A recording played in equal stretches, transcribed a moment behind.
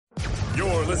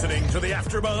You're listening to the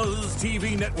AfterBuzz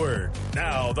TV Network,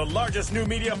 now the largest new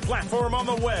media platform on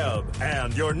the web,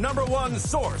 and your number one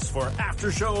source for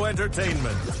after-show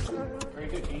entertainment. Very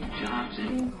good, Dean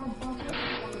Johnson.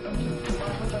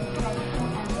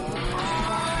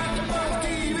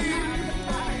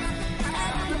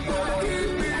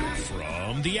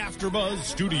 From the AfterBuzz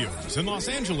Studios in Los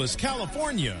Angeles,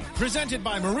 California, presented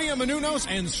by Maria Menounos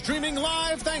and streaming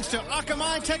live thanks to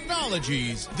Akamai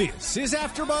Technologies. This is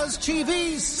AfterBuzz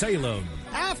TV's Salem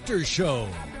After Show.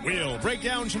 We'll break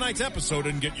down tonight's episode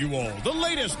and get you all the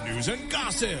latest news and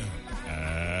gossip.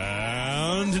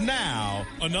 And now,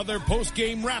 another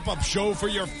post-game wrap-up show for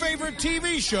your favorite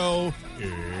TV show.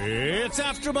 It's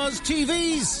AfterBuzz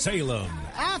TV's Salem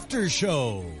After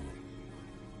Show.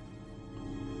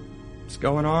 What's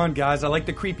going on, guys? I like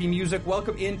the creepy music.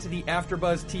 Welcome into the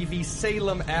AfterBuzz TV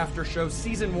Salem After Show,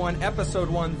 Season 1, Episode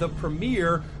 1, the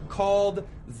premiere, called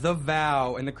The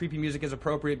Vow. And the creepy music is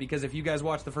appropriate because if you guys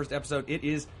watch the first episode, it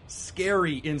is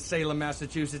scary in Salem,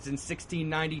 Massachusetts in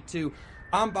 1692.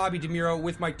 I'm Bobby DeMuro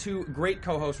with my two great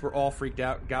co-hosts. We're all freaked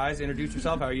out. Guys, introduce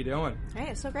yourself. How are you doing? Hey,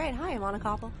 it's so great. Hi, I'm Anna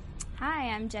Koppel. Hi,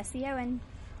 I'm Jessie Owen.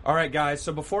 All right, guys,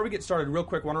 so before we get started, real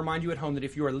quick, I want to remind you at home that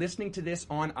if you are listening to this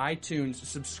on iTunes,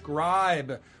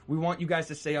 subscribe. We want you guys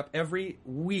to stay up every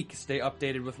week, stay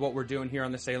updated with what we're doing here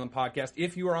on the Salem Podcast.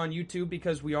 If you are on YouTube,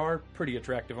 because we are pretty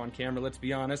attractive on camera, let's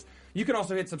be honest, you can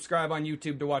also hit subscribe on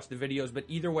YouTube to watch the videos, but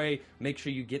either way, make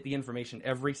sure you get the information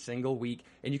every single week.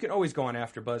 And you can always go on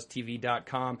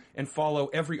AfterBuzzTV.com and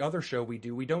follow every other show we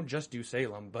do. We don't just do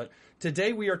Salem, but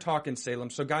today we are talking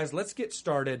Salem. So, guys, let's get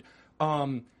started.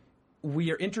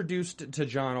 We are introduced to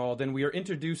John Alden. We are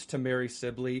introduced to Mary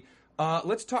Sibley.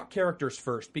 Let's talk characters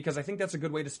first, because I think that's a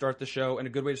good way to start the show and a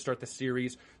good way to start the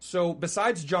series. So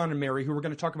besides John and Mary, who we're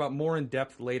going to talk about more in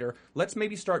depth later, let's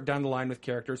maybe start down the line with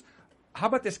characters. How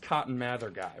about this Cotton Mather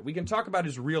guy? We can talk about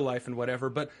his real life and whatever,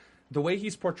 but the way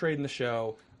he's portrayed in the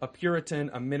show, a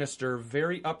Puritan, a minister,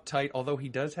 very uptight, although he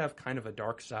does have kind of a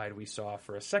dark side we saw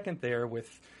for a second there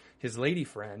with his lady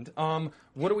friend.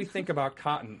 What do we think about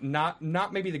Cotton? Not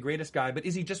maybe the greatest guy, but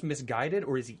is he just misguided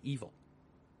or is he evil?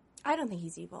 I don't think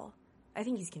he's evil. I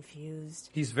think he's confused.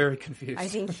 He's very confused. I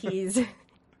think he's...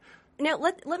 Now,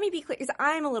 let me be clear, because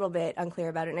I'm a little bit unclear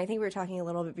about it, and I think we were talking a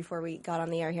little bit before we got on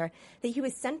the air here, that he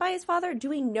was sent by his father. Do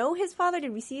we know his father?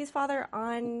 Did we see his father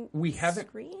on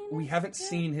screen? We haven't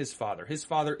seen his father. His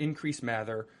father, Increase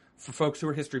Mather, for folks who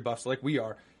are history buffs like we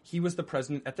are, he was the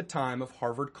president at the time of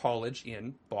Harvard College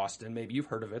in Boston. Maybe you've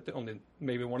heard of it,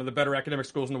 maybe one of the better academic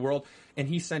schools in the world. And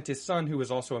he sent his son, who was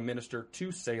also a minister,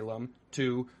 to Salem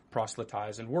to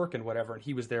proselytize and work and whatever. And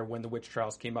he was there when the witch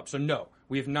trials came up. So no,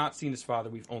 we have not seen his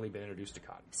father. We've only been introduced to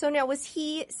Cotton. So now, was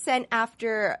he sent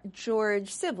after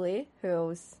George Sibley, who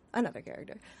was another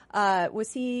character?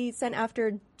 Was he sent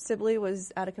after Sibley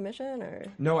was out of commission, or?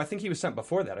 No, I think he was sent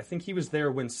before that. I think he was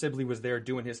there when Sibley was there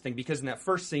doing his thing, because in that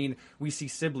first scene, we see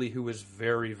Sibley, who was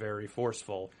very, very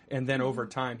forceful, and then over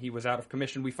time, he was out of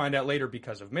commission. We find out later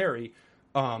because of Mary,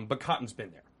 but Cotton's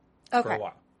been there for a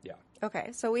while. Yeah. Okay,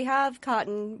 so we have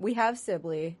Cotton, we have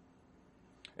Sibley.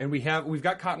 And we've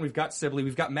got Cotton, we've got Sibley,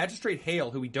 we've got Magistrate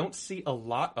Hale, who we don't see a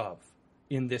lot of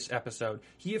in this episode.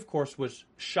 He, of course, was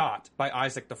shot by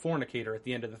Isaac the Fornicator at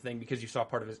the end of the thing because you saw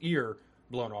part of his ear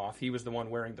blown off. He was the one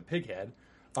wearing the pig head.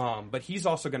 But he's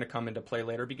also going to come into play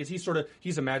later because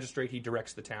he's a magistrate. He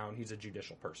directs the town. He's a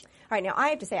judicial person. All right, now I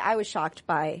have to say I was shocked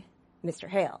by Mr.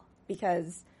 Hale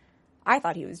because I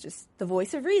thought he was just the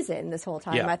voice of reason this whole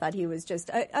time. Yeah. I thought he was just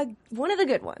one of the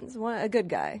good ones, a good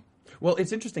guy. Well,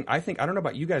 it's interesting. I don't know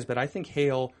about you guys, but I think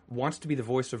Hale wants to be the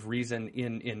voice of reason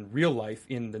in real life,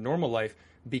 in the normal life,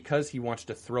 because he wants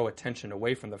to throw attention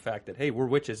away from the fact that, hey, we're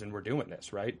witches and we're doing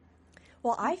this, right?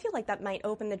 Well, I feel like that might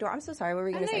open the door. I'm so sorry. What were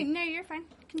you going to say? No, you're fine.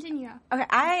 Continue. Okay.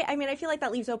 I mean, I feel like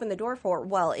that leaves open the door for,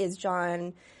 well, is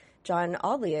John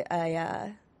Audley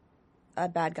a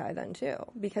bad guy then, too?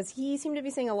 Because he seemed to be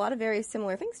saying a lot of very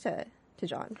similar things to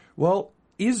John. Well,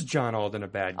 is John Alden a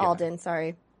bad guy? Alden,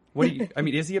 sorry.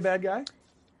 Is he a bad guy?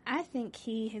 I think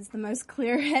he is the most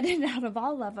clear-headed out of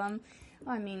all of them.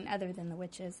 Well, I mean, other than the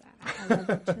witches. I love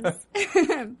witches.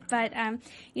 But,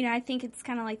 I think it's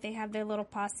kind of like they have their little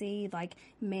posse, like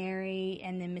Mary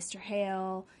and then Mr.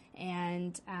 Hale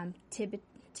and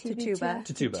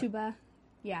Tituba.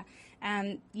 Yeah.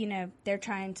 They're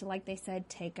trying to, like they said,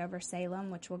 take over Salem,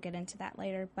 which we'll get into that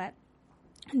later. But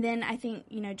then I think,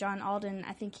 John Alden,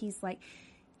 I think he's like,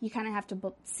 you kind of have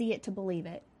to see it to believe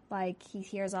it. Like, he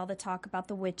hears all the talk about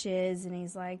the witches, and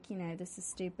he's like, this is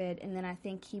stupid. And then I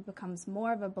think he becomes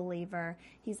more of a believer.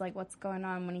 He's like, what's going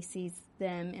on when he sees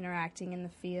them interacting in the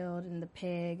field, and the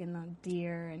pig and the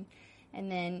deer.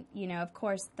 And then, you know, of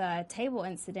course, the table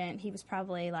incident, he was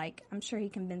probably like, I'm sure he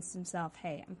convinced himself,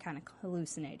 hey, I'm kind of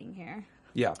hallucinating here.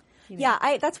 Yeah. You know?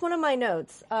 Yeah, that's one of my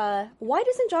notes. Why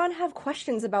doesn't John have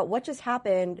questions about what just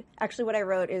happened? Actually, what I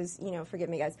wrote is, you know, forgive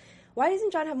me, guys. Why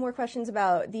doesn't John have more questions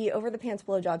about the over-the-pants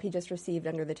blowjob he just received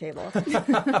under the table?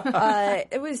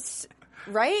 It was...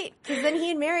 Right? Because then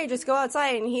he and Mary just go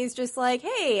outside and he's just like,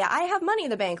 hey, I have money in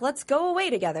the bank. Let's go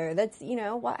away together. That's, you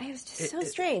know, why it was just so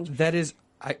strange. That is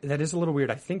a little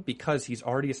weird, I think, because he's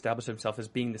already established himself as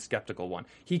being the skeptical one.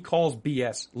 He calls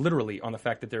BS literally on the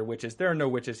fact that there are witches. There are no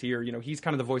witches here. You know, he's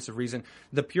kind of the voice of reason.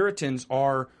 The Puritans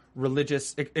are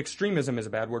religious. Extremism is a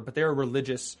bad word, but they are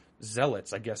religious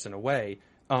zealots, I guess, in a way.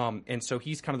 And so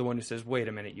he's kind of the one who says, wait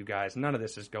a minute, you guys, none of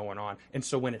this is going on. And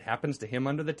so when it happens to him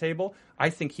under the table,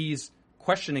 I think he's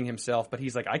questioning himself, but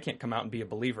he's like, I can't come out and be a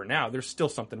believer now. There's still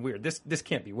something weird. This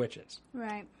can't be witches.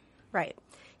 Right. Right.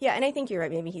 Yeah, and I think you're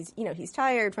right. Maybe he's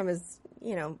tired from his,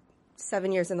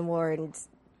 7 years in the war, and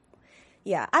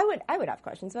yeah, I would have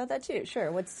questions about that too.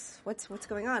 Sure. What's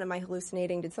going on? Am I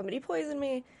hallucinating? Did somebody poison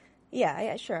me?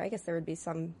 Yeah, sure. I guess there would be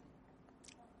some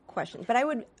questions, but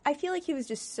I feel like he was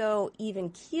just so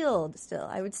even-keeled still.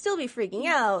 I would still be freaking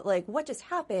out, like, what just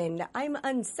happened? I'm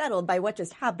unsettled by what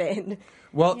just happened.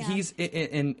 Well, yeah. He's,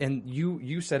 and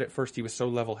you said at first he was so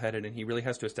level-headed, and he really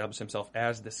has to establish himself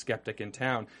as the skeptic in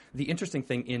town. The interesting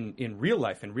thing in real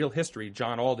life, in real history,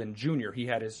 John Alden Jr.,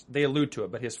 they allude to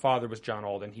it, but his father was John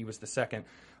Alden. He was the second.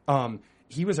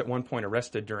 He was at one point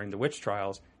arrested during the witch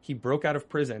trials. He broke out of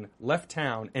prison, left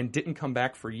town, and didn't come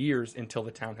back for years until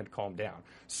the town had calmed down.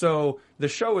 So the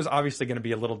show is obviously going to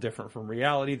be a little different from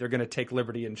reality. They're going to take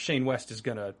liberty, and Shane West is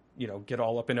going to, get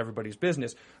all up in everybody's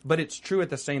business. But it's true at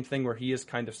the same thing where he is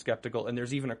kind of skeptical. And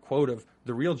there's even a quote of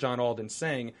the real John Alden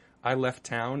saying, I left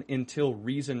town until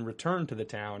reason returned to the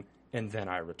town, and then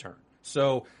I returned.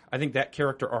 So I think that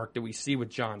character arc that we see with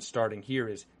John starting here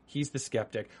is he's the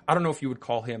skeptic. I don't know if you would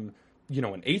call him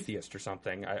an atheist or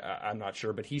something. I'm not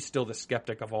sure, but he's still the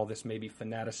skeptic of all this maybe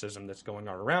fanaticism that's going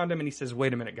on around him. And he says,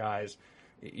 wait a minute, guys,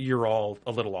 you're all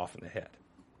a little off in the head.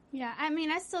 Yeah, I mean,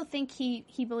 I still think he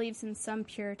believes in some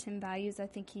Puritan values. I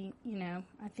think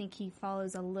he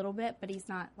follows a little bit, but he's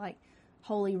not like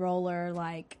holy roller,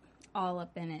 like all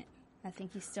up in it. I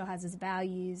think he still has his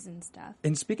values and stuff.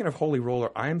 And speaking of Holy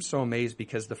Roller, I am so amazed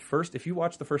because if you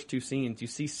watch the first two scenes, you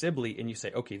see Sibley and you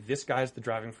say, okay, this guy's the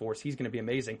driving force. He's going to be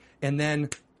amazing. And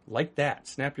then, like that,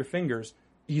 snap your fingers,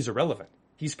 he's irrelevant.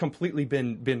 He's completely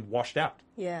been washed out.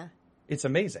 Yeah. It's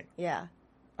amazing. Yeah.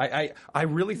 I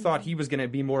really thought he was going to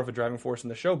be more of a driving force in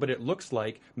the show, but it looks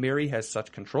like Mary has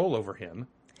such control over him.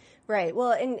 Right.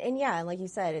 Well, and yeah, like you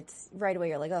said, it's right away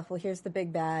you're like, oh, well, here's the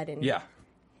big bad. And yeah.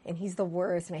 And he's the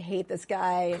worst, and I hate this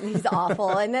guy, and he's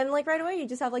awful. And then, like, right away, you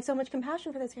just have, like, so much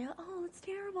compassion for this guy. Oh, it's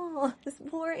terrible. This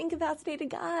poor, incapacitated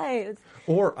guy.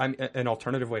 Or an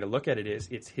alternative way to look at it is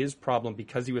it's his problem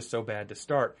because he was so bad to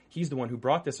start. He's the one who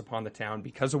brought this upon the town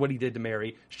because of what he did to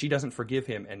Mary. She doesn't forgive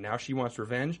him, and now she wants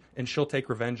revenge, and she'll take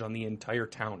revenge on the entire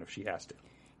town if she has to.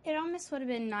 It almost would have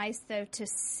been nice, though, to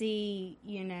see,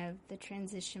 the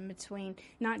transition between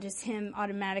not just him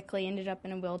automatically ended up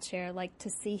in a wheelchair, like to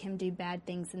see him do bad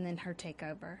things and then her take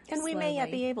over. And slowly. We may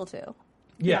yet be able to.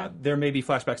 Yeah, there may be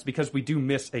flashbacks because we do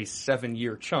miss a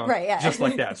 7-year chunk, right, yeah. just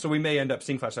like that. So we may end up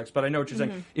seeing flashbacks. But I know what you're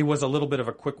saying. It was a little bit of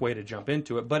a quick way to jump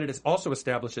into it. But it also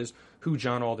establishes who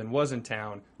John Alden was in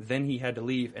town. Then he had to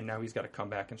leave, and now he's got to come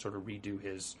back and sort of redo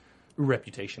his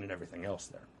reputation and everything else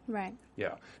there. Right.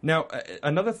 Yeah. Now,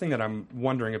 another thing that I'm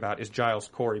wondering about is Giles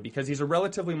Corey, because he's a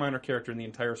relatively minor character in the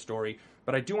entire story,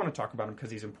 but I do want to talk about him because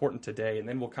he's important today, and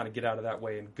then we'll kind of get out of that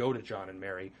way and go to John and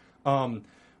Mary.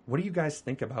 What do you guys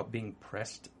think about being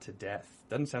pressed to death?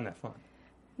 Doesn't sound that fun.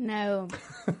 No.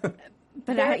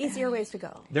 But there are easier ways to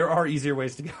go. There are easier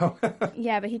ways to go.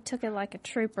 Yeah, but he took it like a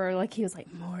trooper. Like he was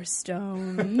like, more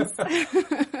stones.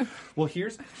 Well,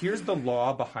 here's the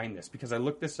law behind this, because I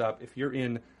looked this up. If you're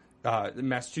in the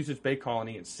Massachusetts Bay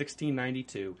Colony in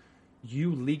 1692,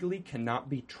 you legally cannot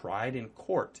be tried in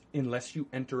court unless you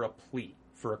enter a plea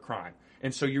for a crime.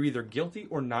 And so you're either guilty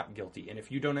or not guilty. And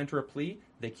if you don't enter a plea,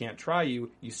 they can't try you.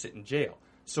 You sit in jail.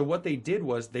 So what they did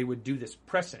was they would do this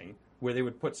pressing, where they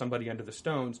would put somebody under the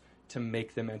stones to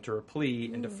make them enter a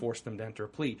plea and to force them to enter a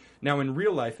plea. Now, in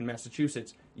real life in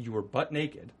Massachusetts, you were butt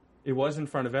naked. It was in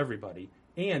front of everybody.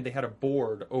 And they had a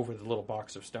board over the little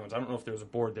box of stones. I don't know if there was a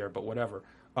board there, but whatever.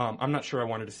 I'm not sure I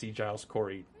wanted to see Giles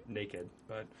Corey naked.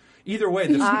 But either way...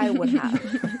 I would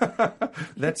have.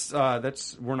 That's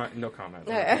we're not... No comment.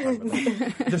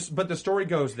 But the story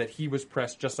goes that he was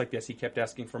pressed just like this. He kept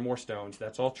asking for more stones.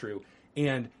 That's all true.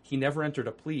 And he never entered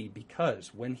a plea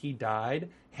because when he died,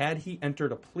 had he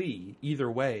entered a plea,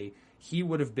 either way, he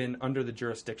would have been under the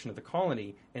jurisdiction of the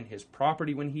colony, and his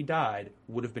property when he died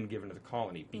would have been given to the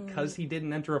colony. Because he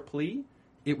didn't enter a plea,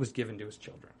 it was given to his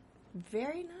children.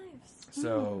 Very nice.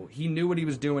 So he knew what he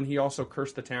was doing. He also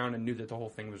cursed the town and knew that the whole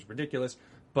thing was ridiculous,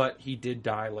 but he did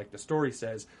die, like the story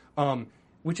says,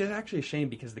 which is actually a shame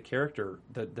because the character,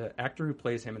 the actor who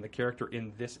plays him and the character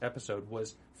in this episode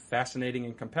was fascinating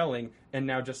and compelling, and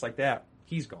now just like that,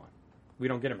 he's gone. We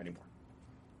don't get him anymore.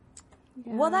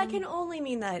 Yeah. Well, that can only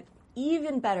mean that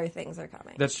even better things are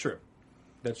coming. That's true.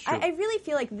 That's true. I really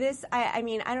feel like this, I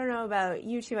mean, I don't know about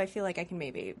you two. I feel like I can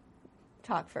maybe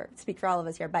speak for all of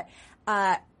us here, but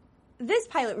this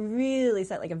pilot really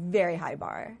set like a very high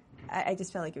bar. I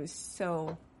just felt like it was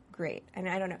so great. And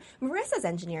I don't know. Marissa's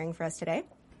engineering for us today.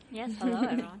 Yes, hello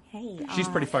everyone. Hey. She's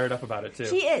pretty fired up about it too.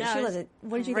 She is. No, she loves it.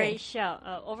 What did you think? Great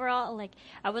show. Overall, like,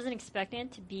 I wasn't expecting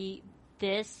it to be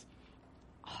this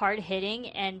hard-hitting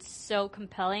and so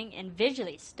compelling and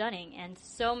visually stunning, and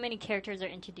so many characters are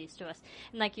introduced to us.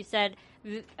 And like you said,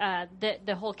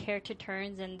 the whole character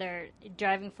turns and their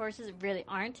driving forces really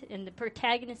aren't, and the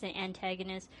protagonists and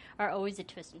antagonists are always a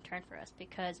twist and turn for us,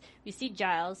 because we see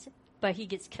Giles, but he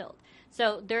gets killed.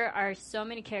 So there are so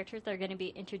many characters that are going to be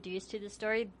introduced to the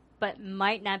story, but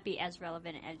might not be as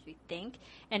relevant as we think,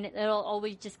 and it'll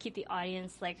always just keep the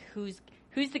audience like, who's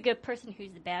the good person,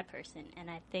 who's the bad person. And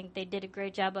I think they did a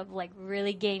great job of like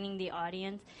really gaining the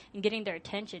audience and getting their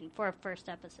attention for a first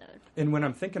episode. And when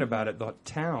I'm thinking about it,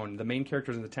 the main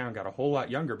characters in the town got a whole lot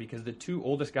younger because the two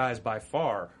oldest guys by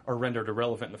far are rendered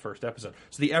irrelevant in the first episode.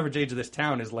 So the average age of this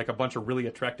town is like a bunch of really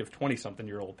attractive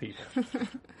 20-something-year-old people.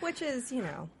 Which is, you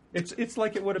know. It's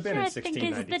like it would have been in 1692.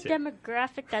 I think it's the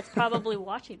demographic that's probably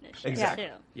watching this show, exactly.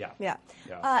 too. Yeah.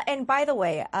 And by the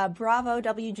way, bravo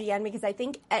WGN, because I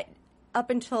think up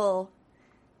until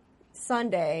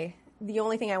Sunday, the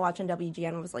only thing I watched on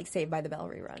WGN was like Saved by the Bell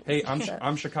rerun. Hey,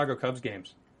 I'm Chicago Cubs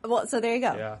games. Well, so there you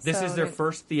go. Yeah, this is their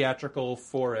first theatrical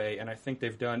foray, and I think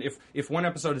they've done. If one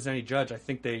episode is any judge, I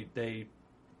think they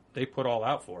put all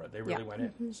out for it. They really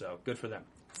went in. So good for them.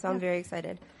 So I'm very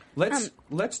excited.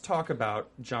 Let's talk about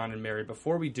John and Mary.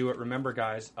 Before we do it, remember,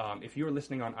 guys, if you are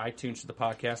listening on iTunes to the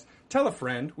podcast, tell a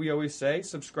friend. We always say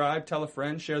subscribe, tell a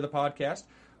friend, share the podcast.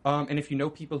 And if you know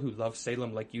people who love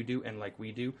Salem like you do and like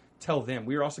we do, tell them.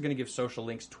 We are also going to give social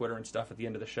links, Twitter and stuff at the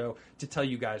end of the show to tell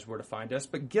you guys where to find us.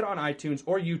 But get on iTunes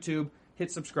or YouTube,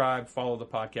 hit subscribe, follow the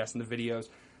podcast and the videos.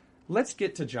 Let's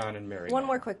get to John and Mary. One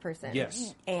more quick person.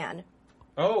 Yes. Anne.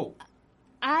 Oh.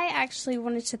 I actually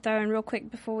wanted to throw in real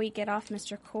quick before we get off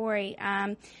Mr. Corey.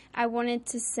 I wanted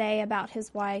to say about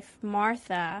his wife,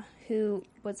 Martha, who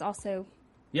was also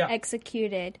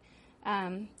executed.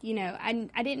 I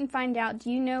didn't find out. Do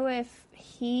you know if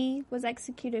he was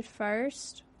executed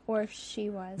first or if she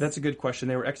was? That's a good question.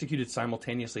 They were executed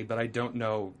simultaneously, but I don't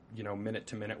know, minute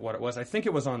to minute what it was. I think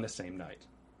it was on the same night.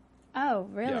 Oh,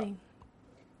 really?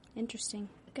 Yeah. Interesting.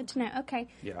 Good to know. Okay.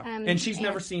 Yeah. And she's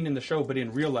never seen in the show, but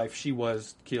in real life, she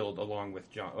was killed along with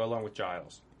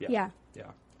Giles. Yeah.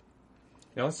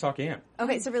 Now let's talk Anne.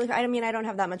 Okay, so really, I mean, I don't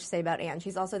have that much to say about Anne.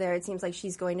 She's also there. It seems like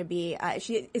she's going to be,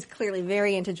 she is clearly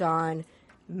very into John.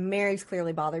 Mary's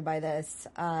clearly bothered by this.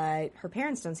 Her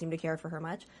parents don't seem to care for her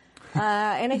much.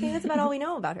 And I think that's about all we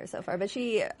know about her so far. But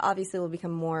she obviously will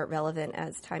become more relevant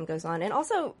as time goes on. And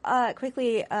also,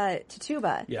 quickly,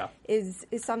 Tituba is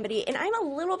somebody, and I'm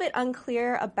a little bit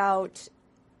unclear about,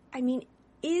 I mean,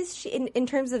 is she, in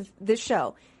terms of this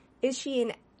show, is she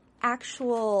an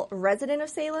actual resident of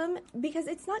Salem? Because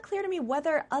it's not clear to me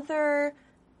whether other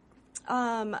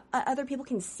people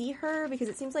can see her, because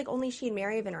it seems like only she and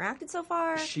Mary have interacted so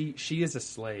far. She is a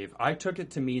slave. I took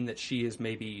it to mean that she is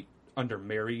maybe under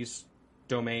Mary's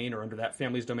domain or under that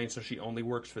family's domain, so she only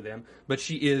works for them. But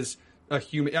she is a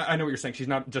human. I know what you're saying. She's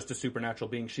not just a supernatural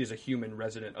being. She's a human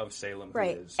resident of Salem.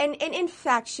 Right. And in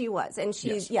fact, she was. And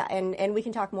she's, and we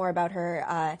can talk more about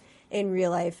her in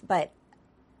real life. But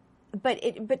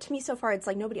to me, so far, it's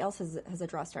like nobody else has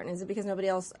addressed her. And is it because nobody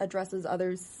else addresses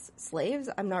other slaves?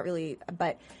 I'm not really,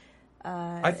 but...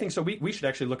 I think so. We should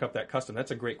actually look up that custom.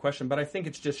 That's a great question. But I think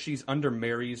it's just she's under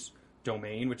Mary's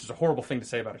domain, which is a horrible thing to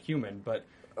say about a human, but...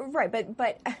 Right, but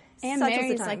and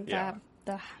Mary's like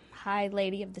the high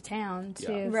lady of the town,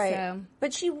 too. Yeah. Right. So.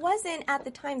 But she wasn't at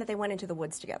the time that they went into the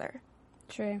woods together.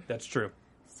 True. That's true.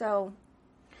 So...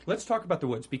 Let's talk about the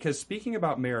woods, because speaking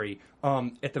about Mary,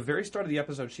 at the very start of the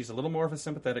episode, she's a little more of a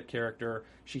sympathetic character.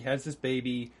 She has this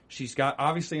baby. She's got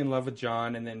obviously in love with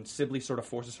John, and then Sibley sort of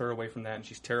forces her away from that, and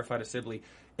she's terrified of Sibley.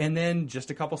 And then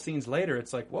just a couple scenes later,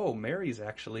 it's like, whoa, Mary's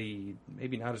actually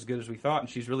maybe not as good as we thought, and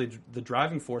she's really the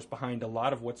driving force behind a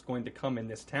lot of what's going to come in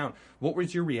this town. What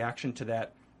was your reaction to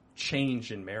that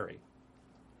change in Mary?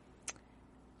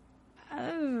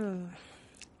 Oh,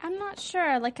 I'm not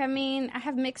sure. Like, I mean, I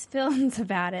have mixed feelings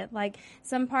about it. Like,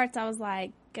 some parts I was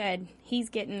like, good, he's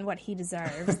getting what he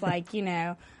deserves. Like, you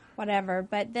know, whatever.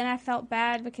 But then I felt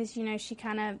bad because, you know, she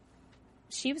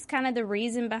was kind of the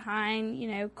reason behind, you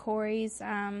know,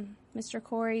 Mr.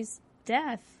 Corey's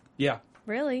death. Yeah.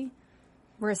 Really.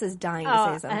 Marissa's dying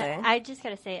to say something. I just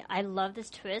gotta say, I love this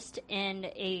twist in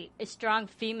a strong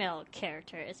female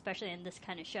character, especially in this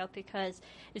kind of show, because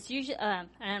it's usually, and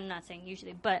I'm not saying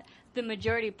usually, but the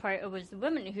majority part, it was the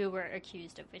women who were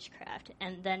accused of witchcraft,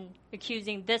 and then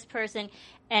accusing this person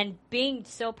and being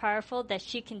so powerful that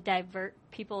she can divert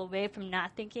people away from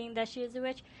not thinking that she is a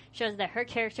witch, shows that her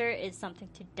character is something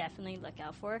to definitely look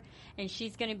out for, and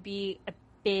she's gonna be a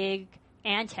big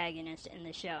antagonist in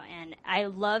the show, and I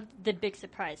loved the big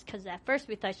surprise because at first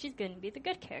we thought she's going to be the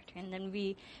good character, and then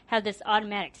we had this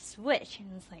automatic switch, and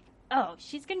it's like, oh,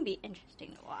 she's going to be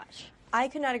interesting to watch. I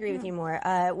could not agree with you more.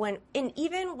 And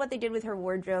even what they did with her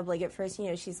wardrobe, like at first, you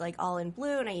know, she's like all in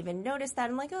blue, and I even noticed that.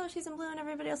 I'm like, oh, she's in blue, and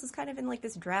everybody else is kind of in like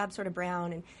this drab sort of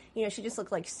brown, and you know, she just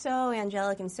looked like so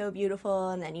angelic and so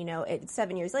beautiful. And then, you know,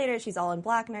 7 years later, she's all in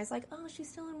black, and I was like, oh, she's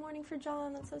still in mourning for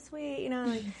John. That's so sweet, you know.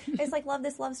 Like, I just like love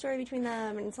this love story between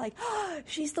them, and it's like, oh,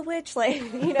 she's the witch, like,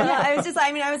 you know. I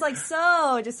was like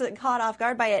so just caught off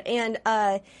guard by it, and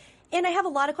I have a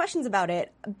lot of questions about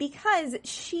it because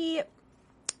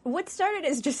what started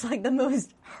as just like the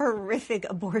most horrific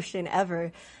abortion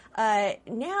ever,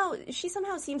 now she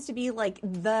somehow seems to be like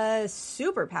the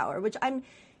superpower, which I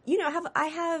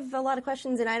have a lot of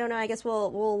questions, and I don't know, I guess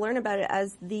we'll learn about it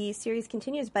as the series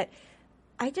continues, but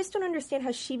I just don't understand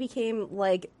how she became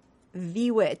like the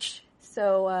witch.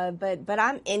 So, but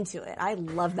I'm into it. I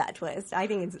love that twist. I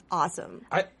think it's awesome.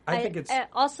 I think it's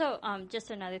also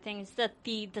just another thing is that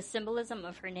the symbolism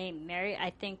of her name, Mary. I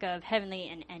think of heavenly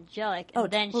and angelic,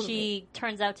 and then totally. She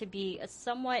turns out to be a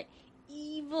somewhat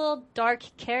evil, dark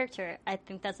character. I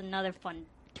think that's another fun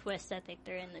twist I think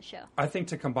they're in the show. I think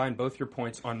to combine both your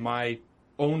points on my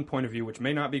own point of view, which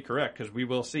may not be correct because we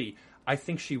will see. I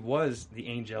think she was the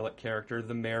angelic character,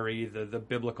 the Mary, the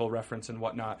biblical reference and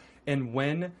whatnot, and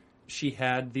when she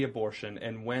had the abortion,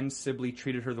 and when Sibley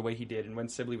treated her the way he did, and when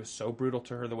Sibley was so brutal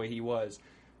to her the way he was,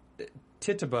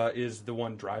 Tituba is the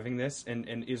one driving this, and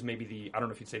is maybe I don't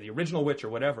know if you'd say the original witch or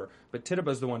whatever, but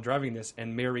Tituba is the one driving this,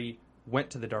 and Mary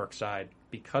went to the dark side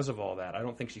because of all that. I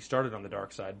don't think she started on the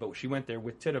dark side, but she went there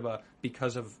with Tituba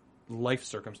because of life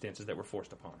circumstances that were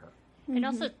forced upon her. Mm-hmm. And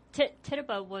also,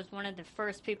 Tituba was one of the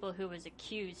first people who was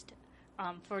accused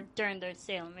during the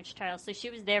Salem witch trials, so she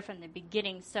was there from the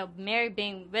beginning. So Mary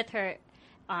being with her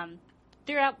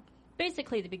throughout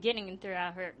basically the beginning and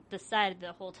throughout the side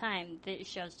the whole time, it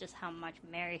shows just how much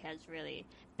Mary has really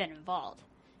been involved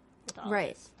with all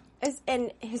this.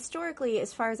 And historically,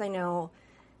 as far as I know,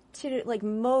 like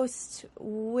most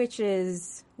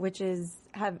witches that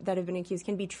have been accused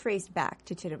can be traced back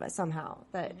to Tituba somehow.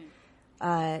 But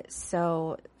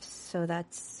so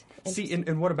that's. See,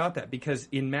 and what about that? Because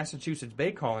in Massachusetts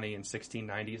Bay Colony in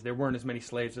 1690s, there weren't as many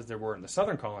slaves as there were in the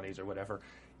southern colonies or whatever.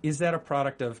 Is that a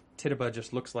product of Tituba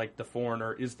just looks like the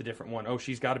foreigner, is the different one? Oh,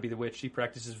 she's got to be the witch. She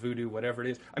practices voodoo, whatever it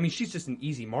is. I mean, she's just an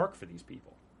easy mark for these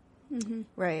people. Mm-hmm.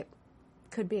 Right.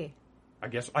 Could be. I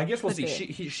guess we'll see.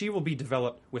 She will be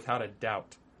developed without a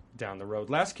doubt down the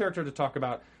road. Last character to talk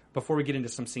about before we get into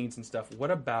some scenes and stuff. What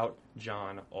about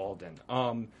John Alden?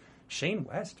 Shane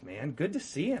West, man. Good to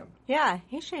see him. Yeah.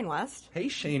 Hey, Shane West. Hey,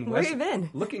 Shane Where West. you been?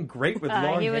 Looking great with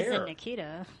long hair. He was in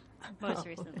Nikita most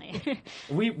recently.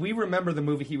 We remember the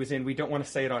movie he was in. We don't want to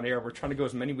say it on air. We're trying to go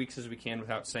as many weeks as we can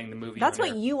without saying the movie. That's on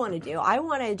what air. you want to do. I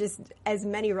want to just as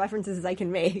many references as I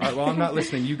can make. All right, well, I'm not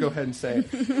listening. You go ahead and say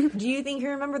it. Do you think he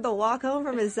remembered the walk home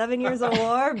from his 7 years of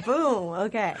war? Boom.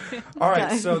 Okay. All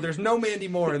right, so there's no Mandy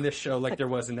Moore in this show like there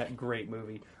was in that great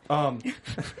movie.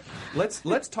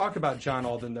 Let's talk about John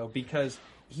Alden, though, because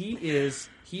he is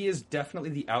definitely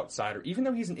the outsider. Even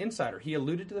though he's an insider, he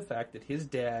alluded to the fact that his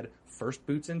dad first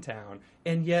boots in town,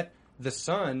 and yet the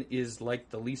son is like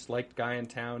the least liked guy in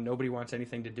town. Nobody wants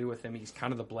anything to do with him. He's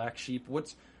kind of the black sheep.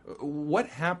 What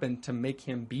happened to make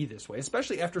him be this way,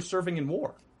 especially after serving in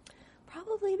war?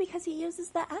 Probably because he uses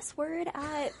the S word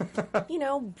at,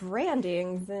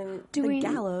 brandings and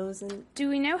gallows. And do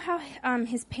we know how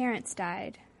his parents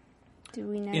died? Do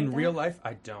we know in real life?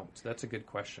 I don't. That's a good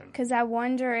question. Because I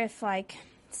wonder if,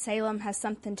 Salem has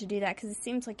something to do that, because it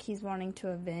seems like he's wanting to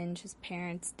avenge his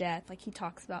parents' death. Like, he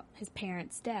talks about his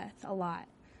parents' death a lot.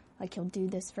 Like, he'll do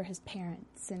this for his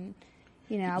parents, and,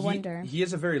 I wonder. He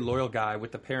is a very loyal guy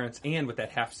with the parents and with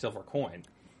that half-silver coin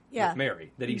with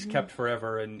Mary that he's kept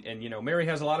forever. And Mary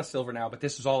has a lot of silver now, but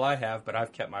this is all I have, but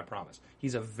I've kept my promise.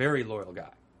 He's a very loyal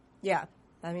guy. Yeah.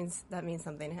 That means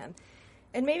something to him.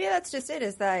 And maybe that's just it,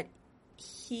 is that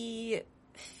he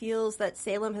feels that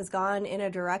Salem has gone in a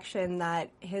direction that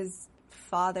his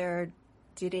father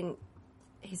didn't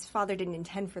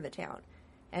intend for the town.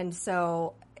 And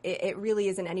so it really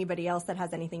isn't anybody else that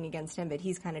has anything against him, but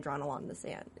he's kind of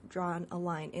drawn a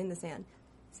line in the sand,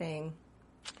 saying,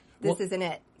 this isn't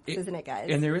it. This isn't it, guys.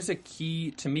 And there is a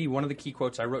key, to me, one of the key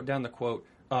quotes, I wrote down the quote,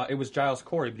 it was Giles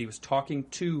Corey, but he was talking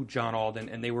to John Alden,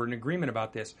 and they were in agreement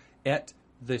about this at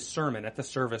the sermon, at the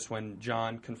service when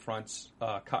John confronts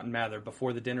Cotton Mather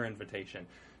before the dinner invitation.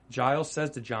 Giles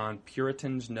says to John,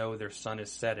 Puritans know their sun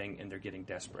is setting and they're getting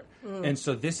desperate. And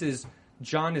so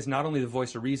John is not only the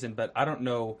voice of reason, but I don't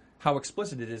know how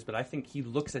explicit it is, but I think he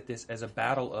looks at this as a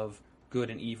battle of good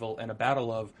and evil and a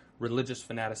battle of religious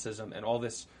fanaticism and all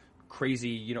this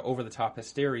crazy, over-the-top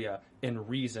hysteria and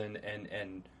reason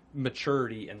and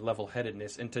maturity and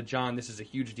level-headedness. And to John, this is a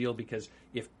huge deal because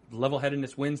if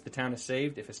level-headedness wins, the town is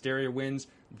saved. If hysteria wins,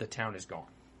 the town is gone.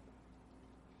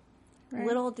 Right.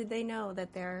 Little did they know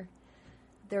that their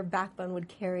backbone would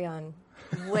carry on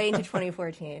way into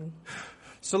 2014.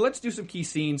 So let's do some key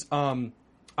scenes.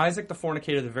 Isaac the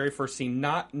Fornicator, the very first scene,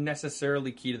 not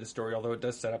necessarily key to the story, although it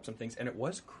does set up some things, and it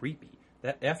was creepy.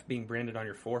 That F being branded on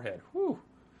your forehead. Whew.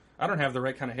 I don't have the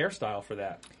right kind of hairstyle for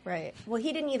that. Right. Well,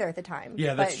 he didn't either at the time.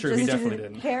 Yeah, that's true. He definitely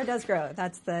didn't. Hair does grow.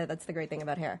 That's the great thing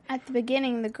about hair. At the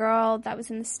beginning, the girl that was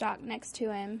in the stock next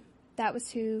to him, that was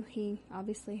who he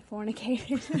obviously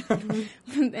fornicated.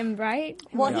 Right?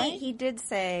 Well, he did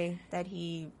say that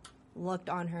he looked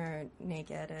on her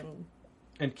naked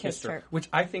and kissed her, which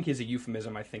I think is a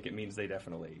euphemism. I think it means they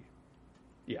definitely,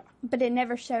 yeah. But it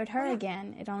never showed her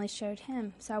again. It only showed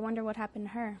him. So I wonder what happened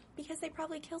to her. Because they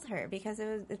probably killed her. Because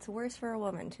it's worse for a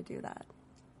woman to do that.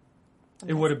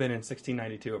 It would have been in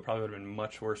 1692. It probably would have been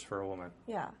much worse for a woman.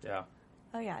 Yeah. Yeah.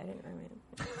 Oh yeah, I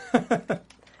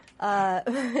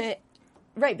mean.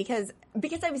 Right, because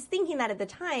I was thinking that at the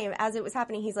time as it was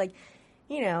happening. He's like,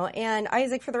 and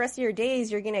Isaac, for the rest of your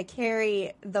days, you're going to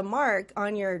carry the mark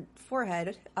on your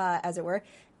forehead, as it were.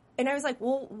 And I was like,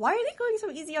 well, why are they going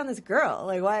so easy on this girl?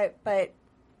 Like, why? But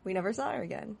we never saw her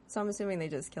again. So I'm assuming they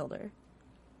just killed her.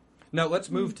 Now, let's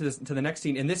move to the next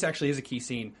scene. And this actually is a key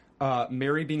scene.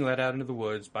 Mary being led out into the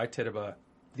woods by Tituba.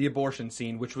 The abortion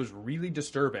scene, which was really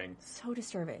disturbing. So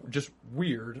disturbing. Just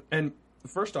weird. And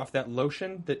first off, that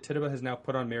lotion that Tituba has now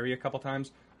put on Mary a couple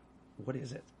times, what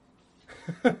is it?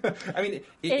 I mean,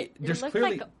 there's looked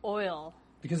clearly like oil.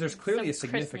 Because there's clearly a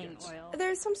significance. Oil.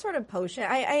 There's some sort of potion.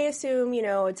 I assume,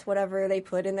 it's whatever they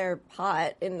put in their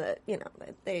pot in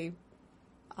the,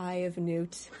 Eye of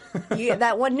Newt.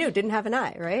 That one Newt didn't have an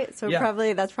eye, right? So yeah.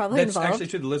 that's involved. Actually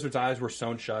true. The lizard's eyes were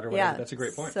sewn shut or whatever. Yeah. That's a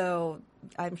great point. So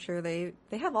I'm sure they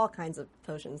have all kinds of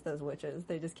potions, those witches.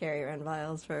 They just carry around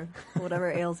vials for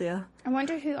whatever ails you. I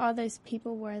wonder who all those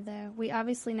people were, though. We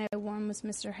obviously know one was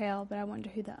Mr. Hale, but I wonder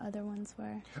who the other ones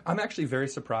were. I'm actually very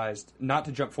surprised, not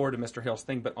to jump forward to Mr. Hale's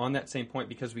thing, but on that same point,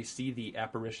 because we see the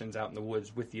apparitions out in the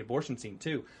woods with the abortion scene,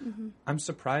 too. Mm-hmm. I'm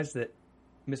surprised that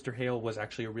Mr. Hale was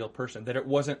actually a real person, that it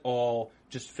wasn't all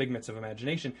just figments of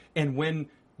imagination. And when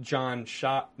John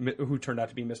shot, who turned out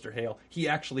to be Mr. Hale, he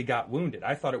actually got wounded.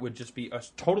 I thought it would just be a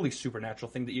totally supernatural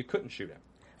thing that you couldn't shoot him.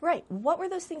 Right. What were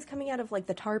those things coming out of, like,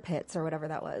 the tar pits or whatever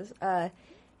that was? I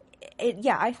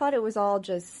thought it was all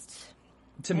just...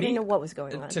 I didn't know what was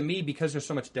going on. To me, because there's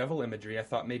so much devil imagery, I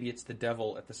thought maybe it's the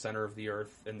devil at the center of the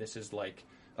earth, and this is like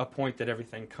a point that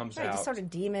everything comes out. Just sort of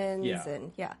demons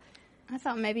and, I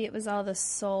thought maybe it was all the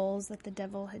souls that the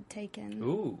devil had taken.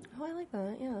 Ooh. Oh, I like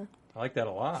that, yeah. I like that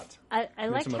a lot. I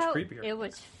liked how it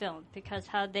was filmed, because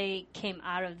how they came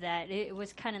out of that, it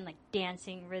was kind of like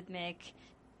dancing, rhythmic,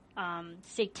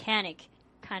 satanic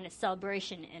kind of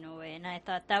celebration in a way, and I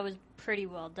thought that was pretty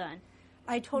well done.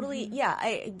 I totally,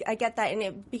 I get that,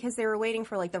 and because they were waiting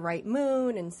for, like, the right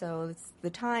moon, and so it's the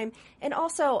time. And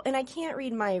also, and I can't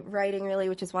read my writing, really,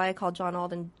 which is why I called John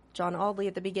Alden John Aldley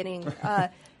at the beginning,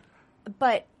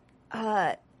 but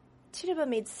Tituba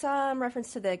made some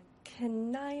reference to the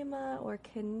Canaima or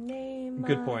Canaima.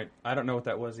 Good point. I don't know what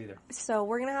that was either. So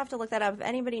we're going to have to look that up. If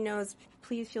anybody knows,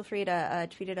 please feel free to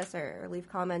tweet at us or leave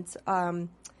comments.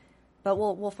 But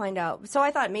we'll find out. So I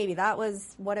thought maybe that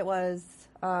was what it was.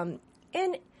 And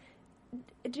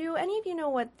do any of you know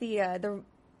what the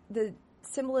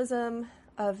symbolism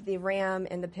of the ram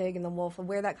and the pig and the wolf,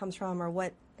 where that comes from, or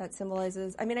what that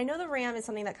symbolizes? I mean, I know the ram is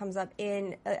something that comes up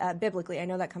in biblically. I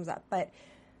know that comes up, but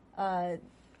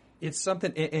It's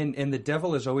something, and the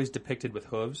devil is always depicted with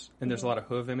hooves, and there's a lot of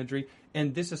hoof imagery,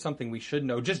 and this is something we should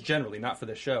know, just generally, not for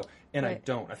this show, and I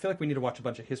don't. I feel like we need to watch a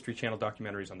bunch of History Channel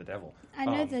documentaries on the devil. I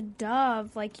know the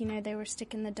dove, like, they were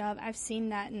sticking the dove. I've seen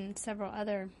that in several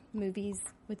other movies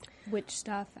with witch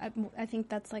stuff. I think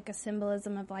that's like a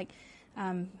symbolism of, like,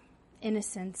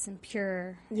 innocence and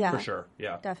pure. Yeah. For sure,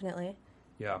 yeah. Definitely.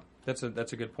 Yeah, that's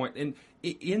a good point. And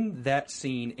in that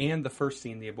scene and the first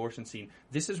scene, the abortion scene,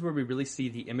 this is where we really see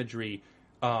the imagery,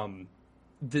 the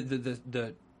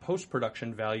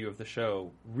post-production value of the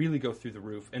show really go through the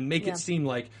roof and make it seem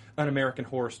like an American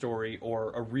Horror Story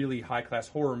or a really high-class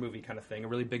horror movie kind of thing, a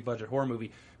really big-budget horror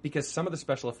movie, because some of the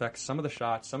special effects, some of the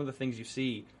shots, some of the things you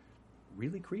see,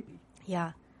 really creepy.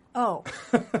 Yeah. Oh,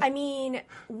 I mean,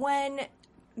 when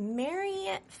Mary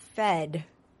fed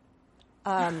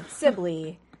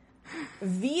Sibley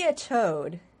via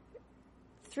Toad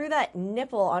through that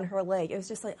nipple on her leg, it was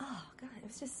just like, oh god, it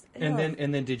was just. And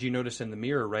then did you notice in the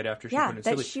mirror right after she put in that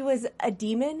Sibley? she was a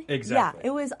demon? Exactly. Yeah,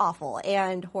 it was awful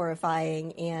and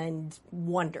horrifying and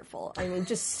wonderful. I mean,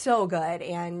 just so good.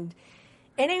 And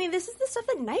I mean, this is the stuff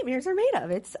that nightmares are made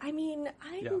of. It's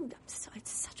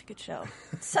such a good show.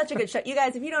 Such a good show. You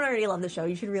guys, if you don't already love the show,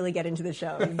 you should really get into the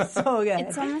show. It's so good.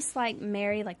 It's almost like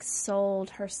Mary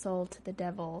sold her soul to the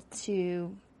devil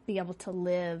to be able to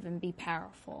live and be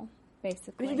powerful,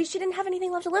 basically. Maybe she didn't have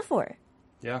anything left to live for.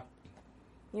 Yeah.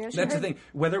 That's the thing.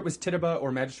 Whether it was Tituba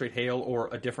or Magistrate Hale or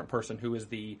a different person who is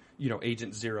the,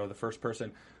 Agent Zero, the first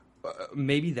person,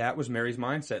 maybe that was Mary's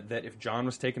mindset, that if John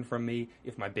was taken from me,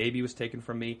 if my baby was taken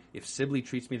from me, if Sibley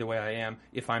treats me the way I am,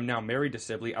 if I'm now married to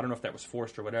Sibley, I don't know if that was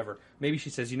forced or whatever, maybe she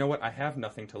says, you know what, I have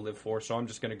nothing to live for, so I'm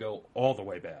just going to go all the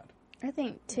way bad. I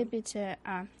think Tituba,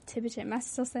 am I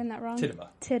still saying that wrong?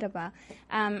 Tituba.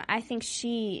 I think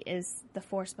she is the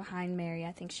force behind Mary.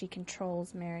 I think she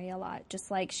controls Mary a lot, just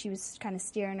like she was kind of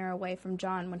steering her away from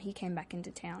John when he came back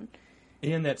into town.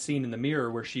 In that scene in the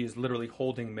mirror where she is literally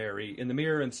holding Mary in the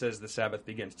mirror and says the Sabbath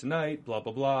begins tonight, blah,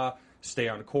 blah, blah, stay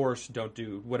on course, don't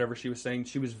do whatever she was saying.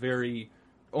 She was very,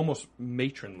 almost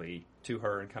matronly to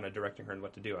her and kind of directing her in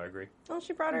what to do. I agree. Well,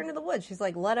 she brought her into the woods. She's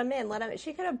like, let him in.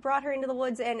 She could have brought her into the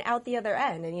woods and out the other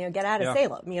end and, get out of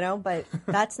Salem, but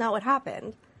that's not what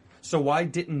happened. So why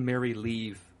didn't Mary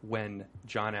leave when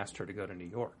John asked her to go to New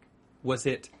York? Was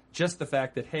it just the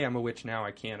fact that, hey, I'm a witch now,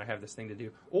 I have this thing to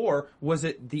do? Or was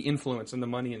it the influence and the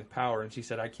money and the power, and she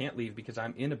said, I can't leave because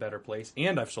I'm in a better place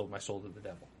and I've sold my soul to the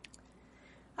devil?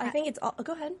 I think it's all...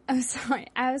 Go ahead. I'm sorry.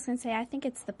 I was going to say, I think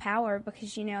it's the power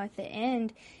because, at the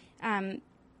end...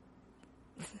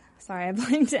 sorry, I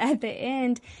blinked. At the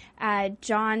end,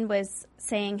 John was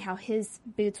saying how his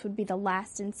boots would be the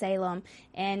last in Salem,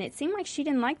 and it seemed like she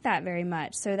didn't like that very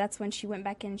much. So that's when she went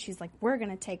back in and she's like, we're going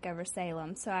to take over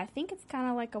Salem. So I think it's kind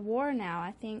of like a war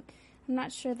now. I'm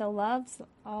not sure the love's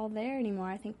all there anymore.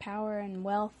 I think power and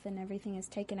wealth and everything is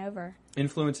taken over.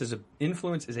 Influence is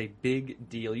a big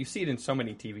deal. You see it in so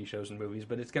many TV shows and movies,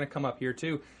 but it's going to come up here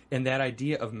too. And that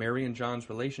idea of Mary and John's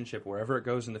relationship, wherever it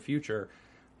goes in the future,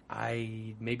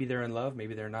 maybe they're in love,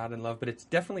 maybe they're not in love, but it's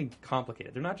definitely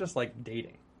complicated. They're not just like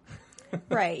dating.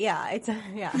 Right, yeah. It's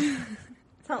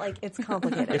not like it's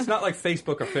complicated. It's not like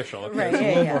Facebook official, okay? Right, it's a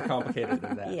little more complicated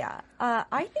than that. Yeah.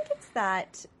 I think it's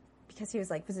that, because he was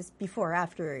like, was this before or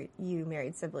after you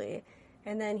married Sibley?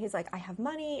 And then he's like, I have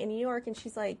money in New York, and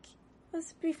she's like, was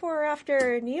this before or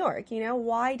after New York?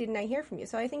 Why didn't I hear from you?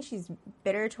 So I think she's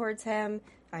bitter towards him.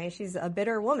 She's a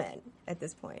bitter woman at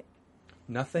this point.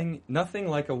 Nothing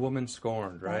like a woman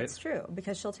scorned, right? That's true,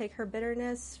 because she'll take her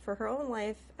bitterness for her own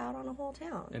life out on a whole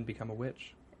town. And become a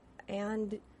witch.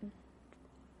 And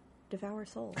devour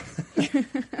souls.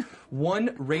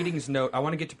 One ratings note, I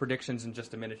want to get to predictions in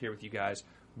just a minute here with you guys.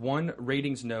 One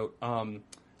ratings note,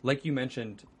 like you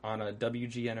mentioned on a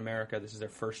WGN America, this is their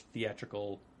first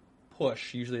theatrical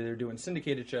push. Usually they're doing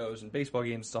syndicated shows and baseball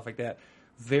games and stuff like that.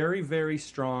 Very, very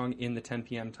strong in the 10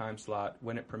 p.m. time slot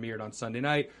when it premiered on Sunday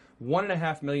night.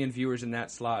 1.5 million viewers in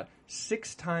that slot.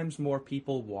 6 times more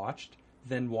people watched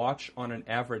than watch on an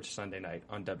average Sunday night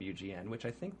on WGN, which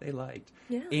I think they liked.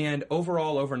 Yeah. And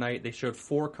overall, overnight, they showed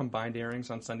 4 combined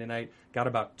airings on Sunday night, got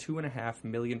about 2.5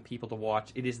 million people to watch.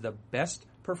 It is the best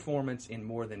performance in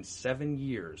more than 7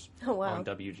 years on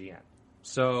WGN.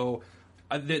 So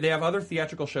they have other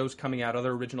theatrical shows coming out, other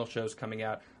original shows coming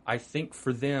out. I think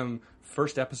for them,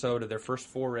 first episode of their first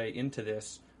foray into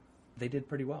this, they did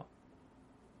pretty well.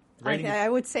 I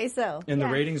would say so. And the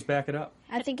ratings back it up.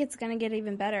 I think it's going to get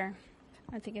even better.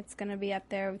 I think it's going to be up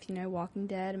there with, Walking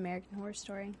Dead, American Horror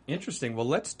Story. Interesting. Well,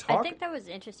 let's talk. I think that was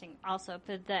interesting also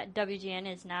that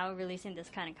WGN is now releasing this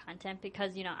kind of content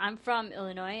because, I'm from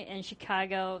Illinois and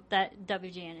Chicago. That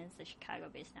WGN is the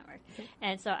Chicago-based network. Okay.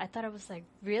 And so I thought it was like,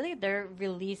 really? They're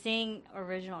releasing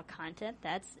original content?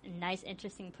 That's a nice,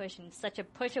 interesting push and such a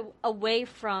push away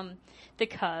from the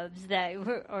Cubs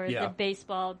the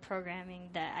baseball programming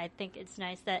that I think it's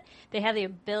nice that they have the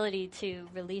ability to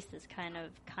release this kind of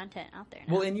content out there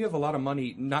now. Well, and you have a lot of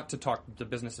money, not to talk the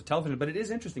business of television, but it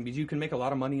is interesting because you can make a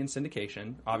lot of money in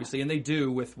syndication, obviously, and they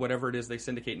do with whatever it is they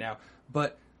syndicate now.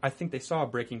 But I think they saw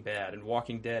Breaking Bad and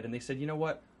Walking Dead, and they said, you know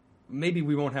what? Maybe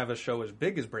we won't have a show as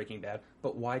big as Breaking Bad,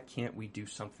 but why can't we do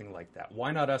something like that?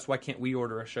 Why not us? Why can't we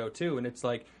order a show too? And it's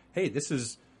like, hey, this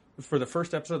is... For the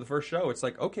first episode of the first show, it's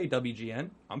like, okay, WGN,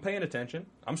 I'm paying attention.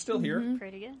 I'm still here.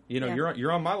 Pretty good.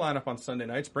 You're on my lineup on Sunday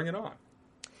nights. Bring it on.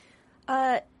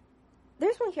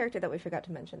 There's one character that we forgot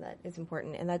to mention that is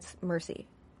important, and that's Mercy.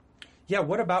 Yeah,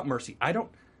 what about Mercy?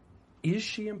 Is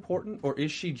she important, or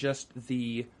is she just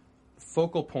the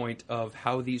focal point of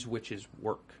how these witches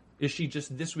work? Is she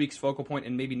just this week's focal point,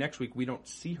 and maybe next week we don't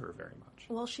see her very much?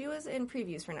 Well, she was in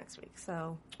previews for next week,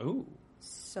 so... Ooh.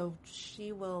 So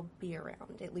she will be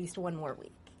around at least one more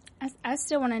week. I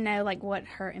still want to know, what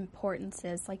her importance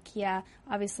is.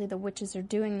 Obviously the witches are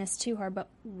doing this to her, but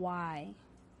why?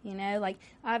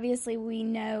 Obviously we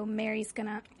know Mary's going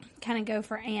to kind of go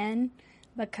for Anne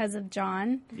because of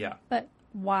John. Yeah. But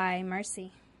why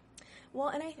Mercy? Well,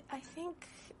 and I think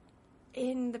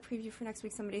in the preview for next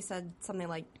week somebody said something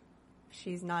like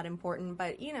she's not important,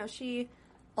 but, she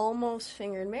almost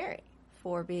fingered Mary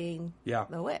for being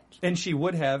the witch. And she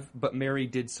would have, but Mary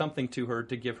did something to her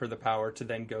to give her the power to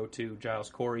then go to Giles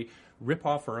Corey, rip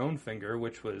off her own finger,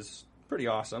 which was pretty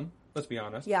awesome, let's be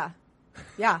honest. Yeah.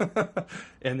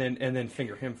 and then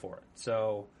finger him for it.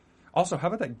 So, also, how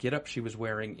about that getup she was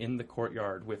wearing in the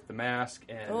courtyard with the mask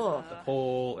and the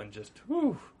pole and just,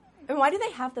 whew. And why do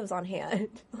they have those on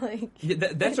hand?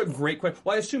 That's a great question.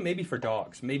 Well, I assume maybe for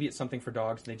dogs. Maybe it's something for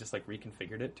dogs, and they just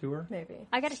reconfigured it to her. Maybe.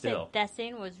 I gotta say, that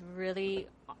scene was really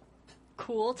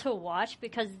cool to watch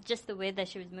because just the way that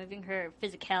she was moving, her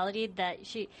physicality, that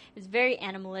she was very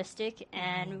animalistic,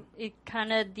 and it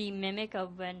kind of the mimic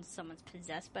of when someone's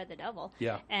possessed by the devil.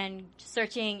 Yeah. And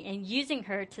searching and using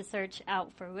her to search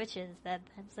out for witches.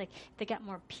 That's they got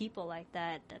more people like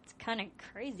that. That's kind of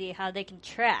crazy how they can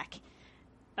track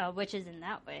witches in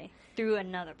that way through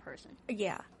another person.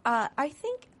 Yeah. I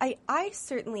think I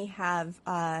certainly have,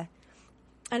 and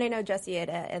I know, Jesse,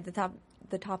 at the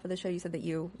top of the show you said that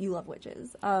you love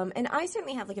witches. And I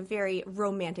certainly have a very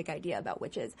romantic idea about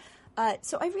witches.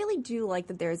 So I really do like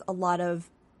that there's a lot of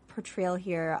portrayal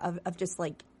here of just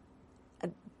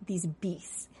these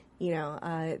beasts,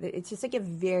 it's just a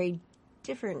very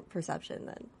different perception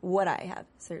than what I have,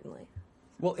 certainly.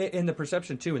 Well, and the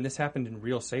perception, too, and this happened in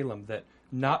real Salem, that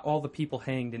not all the people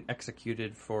hanged and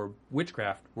executed for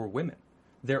witchcraft were women.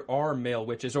 There are male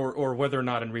witches, or whether or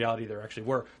not in reality there actually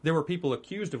were. There were people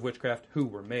accused of witchcraft who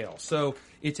were male. So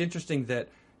it's interesting that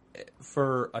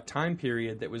for a time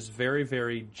period that was very,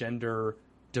 very gender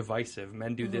divisive,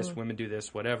 men do this, women do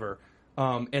this, whatever,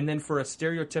 and then for a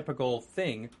stereotypical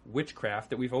thing,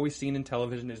 witchcraft, that we've always seen in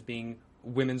television as being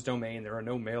women's domain. There are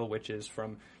no male witches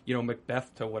from,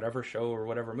 Macbeth to whatever show or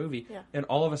whatever movie. Yeah. And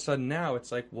all of a sudden now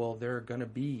it's well, there are going to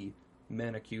be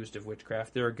men accused of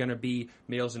witchcraft. There are going to be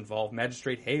males involved.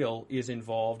 Magistrate Hale is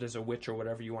involved as a witch or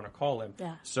whatever you want to call him.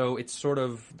 Yeah. So it's sort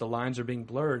of, the lines are being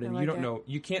blurred, and you don't know,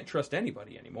 you can't trust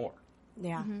anybody anymore.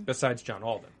 Yeah. Besides John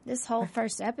Alden. This whole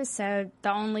first episode,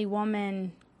 the only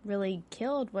woman really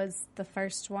killed was the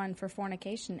first one for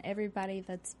fornication. Everybody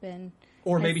that's been...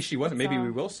 Or maybe she wasn't. Maybe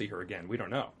we will see her again. We don't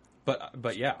know.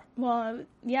 But yeah. Well,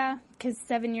 yeah, because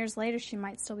 7 years later she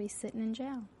might still be sitting in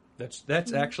jail.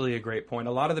 That's actually a great point.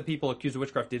 A lot of the people accused of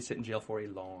witchcraft did sit in jail for a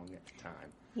long time.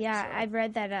 Yeah, so. I've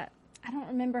read that. I don't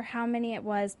remember how many it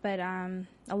was, but a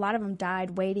lot of them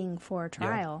died waiting for a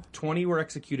trial. Yeah. 20 were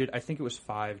executed. I think it was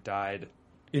 5 died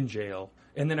in jail.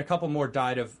 And then a couple more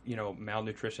died of,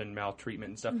 malnutrition, maltreatment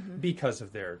and stuff because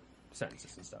of their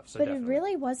sentences and stuff. So but definitely. It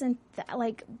really wasn't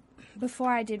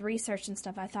before I did research and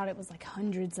stuff, I thought it was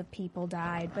hundreds of people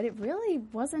died, but it really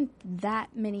wasn't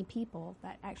that many people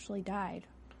that actually died.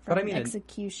 But I mean,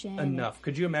 execution. Enough.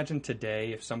 Could you imagine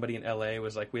today if somebody in LA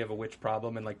was we have a witch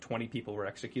problem, and 20 people were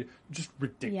executed? Just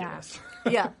ridiculous.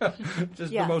 Yeah.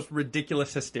 Just the most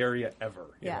ridiculous hysteria ever.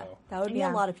 You know? That would be a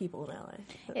lot of people in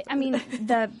LA. I mean,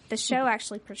 the show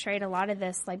actually portrayed a lot of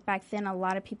this. Back then, a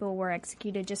lot of people were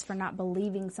executed just for not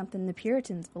believing something the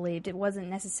Puritans believed. It wasn't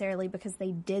necessarily because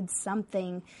they did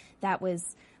something that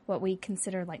was what we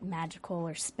consider like magical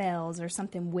or spells or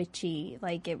something witchy.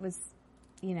 Like it was,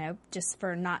 just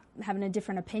for not having a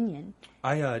different opinion.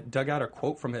 I dug out a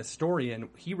quote from a historian.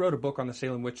 He wrote a book on the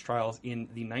Salem witch trials in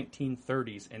the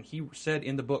 1930s, and he said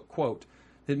in the book, quote,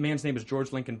 the man's name is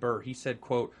George Lincoln Burr. He said,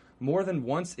 quote, "More than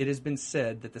once it has been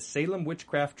said that the Salem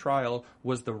witchcraft trial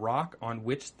was the rock on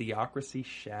which theocracy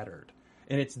shattered."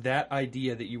 And it's that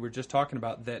idea that you were just talking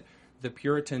about, that the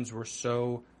Puritans were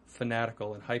so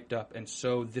fanatical and hyped up, and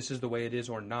so this is the way it is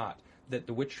or not, that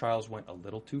the witch trials went a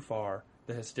little too far.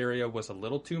 The hysteria was a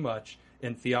little too much,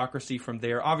 and theocracy from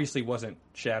there obviously wasn't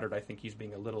shattered. I think he's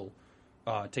being a little,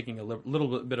 taking a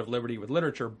little bit of liberty with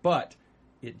literature, but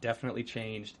it definitely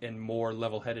changed, and more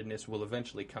level-headedness will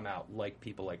eventually come out, like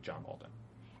people like John Alden.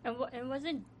 And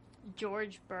wasn't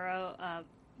George Burrow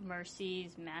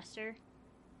Mercy's master?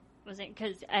 Was it?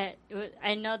 Because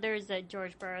I know there's a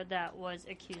George Burrow that was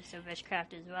accused of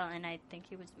witchcraft as well, and I think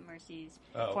he was Mercy's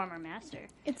former master.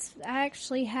 I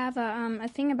actually have a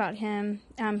thing about him.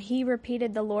 He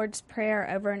repeated the Lord's Prayer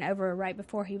over and over right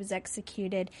before he was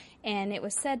executed, and it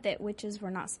was said that witches were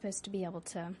not supposed to be able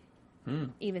to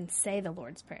even say the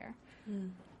Lord's Prayer,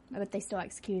 but they still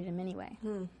executed him anyway.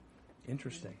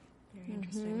 Interesting. Very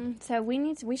interesting. So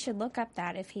we should look up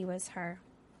that if he was her.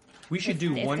 We should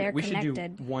do one. We should do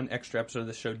connected. one extra episode of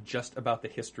the show just about the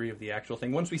history of the actual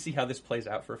thing. Once we see how this plays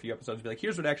out for a few episodes, be like,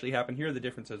 here's what actually happened. Here are the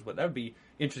differences. But that would be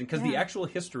interesting because the actual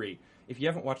history. If you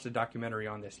haven't watched a documentary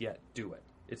on this yet, do it.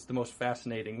 It's the most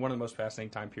fascinating, one of the most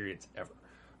fascinating time periods ever.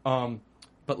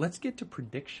 But let's get to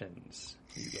predictions,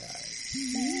 you guys.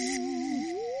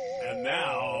 And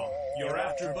now, your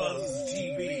AfterBuzz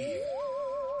TV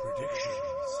predictions.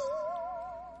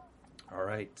 All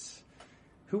right.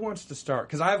 Who wants to start?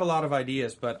 Because I have a lot of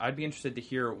ideas, but I'd be interested to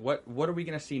hear what are we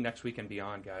going to see next week and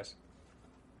beyond, guys?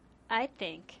 I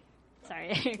think.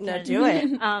 Sorry. No, do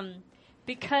it.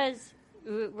 Because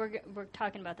we're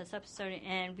talking about this episode,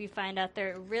 and we find out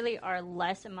there really are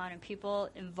less amount of people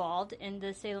involved in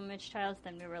the Salem witch trials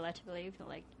than we were led to believe.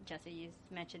 Like Jesse, you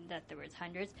mentioned that there was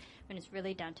hundreds, and it's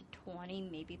really down to 20,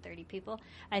 maybe 30 people.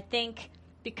 I think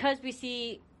because we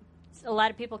see a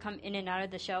lot of people come in and out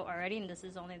of the show already, and this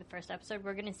is only the first episode,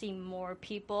 we're going to see more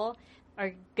people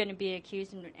are going to be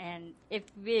accused, and if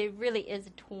it really is a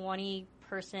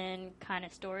 20-person kind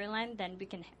of storyline, then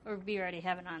we already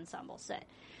have an ensemble set.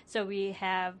 So we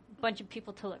have a bunch of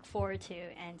people to look forward to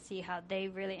and see how they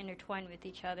really intertwine with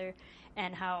each other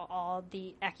and how all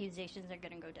the accusations are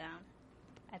going to go down.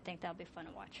 I think that'll be fun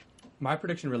to watch. My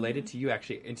prediction related to you,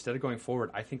 actually, instead of going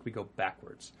forward, I think we go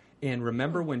backwards. And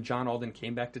remember when John Alden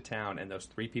came back to town and those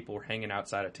 3 people were hanging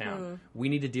outside of town? We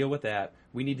need to deal with that.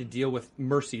 We need to deal with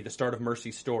Mercy, the start of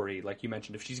Mercy's story. Like you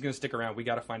mentioned, if she's going to stick around, we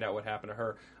got to find out what happened to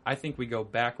her. I think we go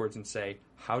backwards and say,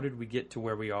 how did we get to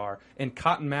where we are? And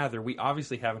Cotton Mather, we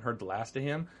obviously haven't heard the last of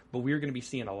him, but we're going to be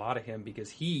seeing a lot of him because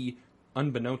he,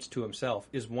 unbeknownst to himself,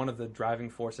 is one of the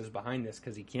driving forces behind this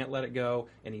because he can't let it go,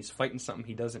 and he's fighting something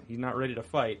he's not ready to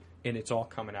fight, and it's all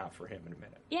coming out for him in a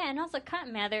minute. Yeah, and also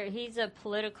Cotton Mather, he's a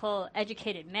political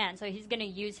educated man, so he's going to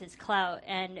use his clout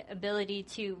and ability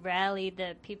to rally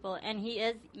the people, and he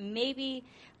is maybe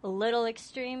a little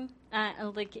extreme,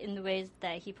 like in the ways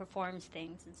that he performs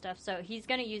things and stuff, so he's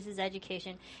going to use his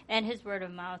education and his word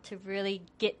of mouth to really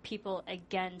get people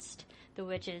against the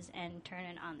witches and turn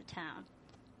it on the town.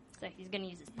 So he's going to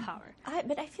use his power.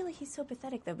 But I feel like he's so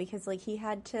pathetic, though, because, like, he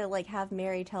had to, like, have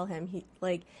Mary tell him,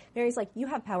 Mary's like, you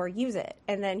have power, use it.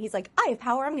 And then he's like, I have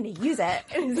power, I'm going to use it.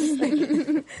 And it's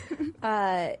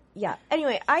like, yeah.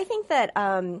 Anyway, I think that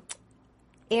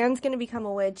Anne's going to become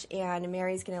a witch, and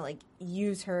Mary's going to, like,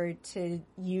 use her to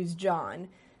use John,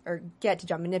 or get to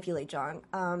John, manipulate John.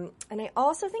 And I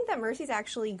also think that Mercy's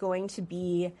actually going to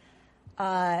be,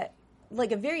 like,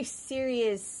 a very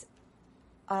serious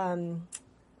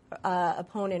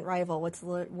opponent, rival. What's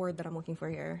the word that I'm looking for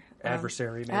here?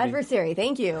 Adversary, maybe. Adversary,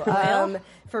 thank you.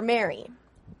 For Mary.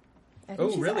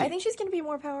 Really? I think she's going to be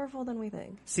more powerful than we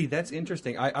think. See, that's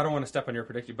interesting. I don't want to step on your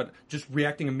prediction, but just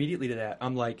reacting immediately to that,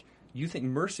 I'm like, you think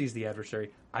Mercy's the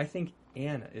adversary. I think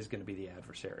Anna is going to be the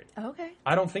adversary. Okay.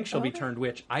 I don't think she'll be turned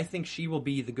witch. I think she will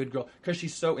be the good girl because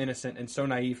she's so innocent and so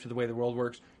naive to the way the world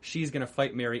works. She's going to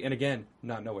fight Mary and, again,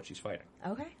 not know what she's fighting.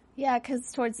 Okay. Yeah, because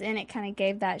towards the end it kind of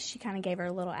gave that, she kind of gave her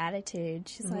a little attitude.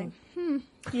 She's like,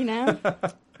 you know?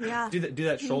 Yeah. Do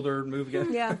that shoulder move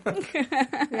again. Yeah.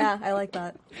 Yeah, I like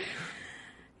that.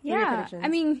 Yeah, I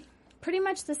mean, pretty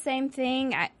much the same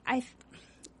thing. I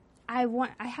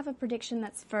have a prediction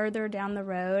that's further down the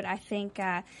road. I think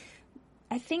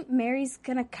Mary's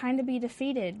gonna kind of be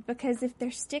defeated because if they're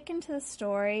sticking to the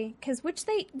story, which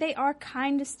they are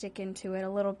kind of sticking to it a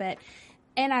little bit,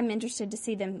 and I'm interested to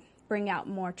see them bring out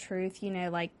more truth,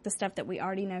 like the stuff that we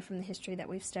already know from the history that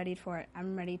we've studied for it.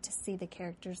 I'm ready to see the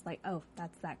characters like, oh,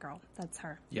 that's that girl. That's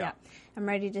her. Yeah. I'm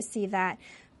ready to see that.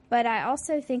 But I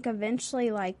also think eventually,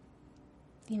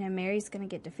 Mary's going to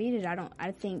get defeated.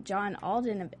 I think John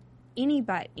Alden,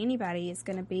 anybody is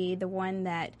going to be the one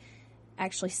that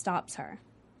actually stops her.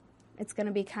 It's going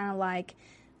to be kind of like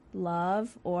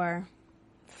love or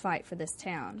fight for this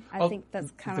town. I think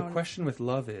that's kind of the question with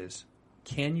love is,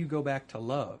 can you go back to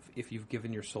love if you've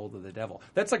given your soul to the devil?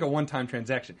 That's like a one-time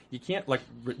transaction. You can't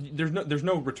there's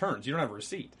no returns. You don't have a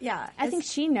receipt. Yeah, I think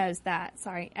she knows that.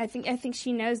 Sorry, I think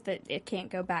she knows that it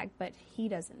can't go back, but he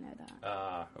doesn't know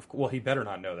that. Well, he better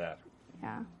not know that.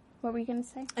 Yeah. What were you going to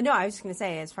say? No, I was just going to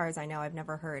say, as far as I know, I've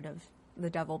never heard of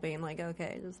the devil being like,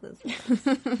 okay, just this.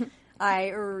 I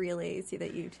really see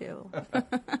that you too.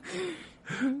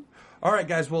 All right,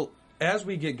 guys. Well, as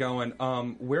we get going,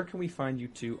 where can we find you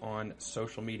two on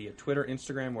social media? Twitter,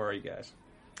 Instagram, where are you guys?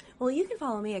 Well, you can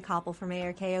follow me at Koppel for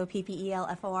Mayor,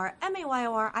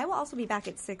 KOPPELFORMAYOR. I will also be back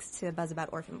at 6 to buzz about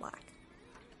Orphan Black.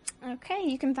 Okay,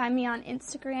 you can find me on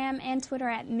Instagram and Twitter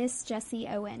at Miss Jessie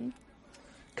Owen.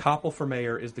 Koppel for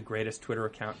Mayor is the greatest Twitter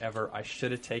account ever. I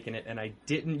should have taken it, and I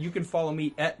didn't. You can follow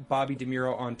me at Bobby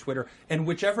DeMuro on Twitter. And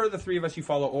whichever of the three of us you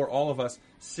follow, or all of us,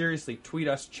 seriously, tweet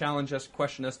us, challenge us,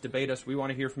 question us, debate us. We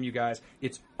want to hear from you guys.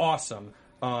 It's awesome.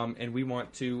 And we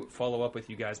want to follow up with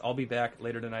you guys. I'll be back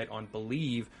later tonight on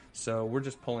Believe, so we're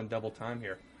just pulling double time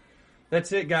here.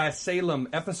 That's it, guys. Salem,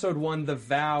 Episode 1, The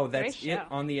Vow. That's it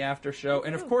on the after show.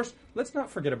 And, of course, let's not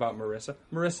forget about Marissa.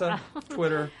 Marissa,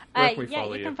 Twitter, where can we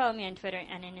follow you? You can follow me on Twitter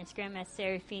and on Instagram at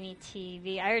Serafini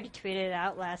TV. I already tweeted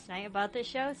out last night about the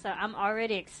show, so I'm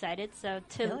already excited. So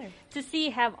to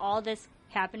have all this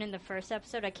happen in the first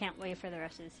episode, I can't wait for the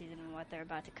rest of the season and what they're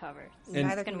about to cover. So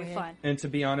it's going to be fun. And to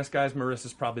be honest, guys,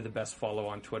 Marissa's probably the best follow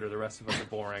on Twitter. The rest of us are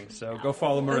boring. So go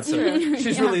follow Marissa.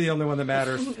 She's really the only one that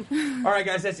matters. All right,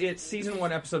 guys, that's it. Season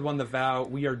 1, Episode 1, The Vow.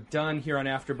 We are done here on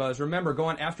AfterBuzz. Remember, go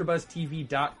on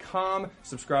AfterBuzzTV.com.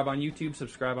 Subscribe on YouTube.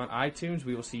 Subscribe on iTunes.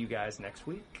 We will see you guys next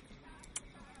week.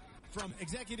 From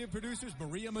executive producers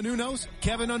Maria Menounos,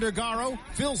 Kevin Undergaro,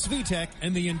 Phil Svitek,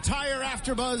 and the entire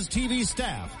AfterBuzz TV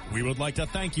staff, we would like to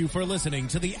thank you for listening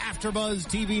to the AfterBuzz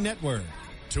TV network.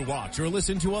 To watch or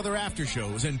listen to other after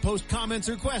shows and post comments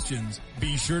or questions,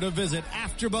 be sure to visit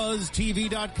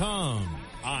AfterBuzzTV.com.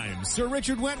 I'm Sir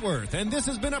Richard Wentworth, and this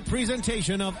has been a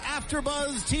presentation of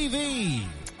AfterBuzz TV.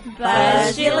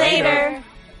 Buzz you later.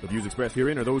 The views expressed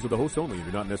herein are those of the hosts only and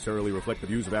do not necessarily reflect the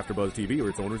views of AfterBuzz TV or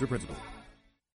its owners or principals.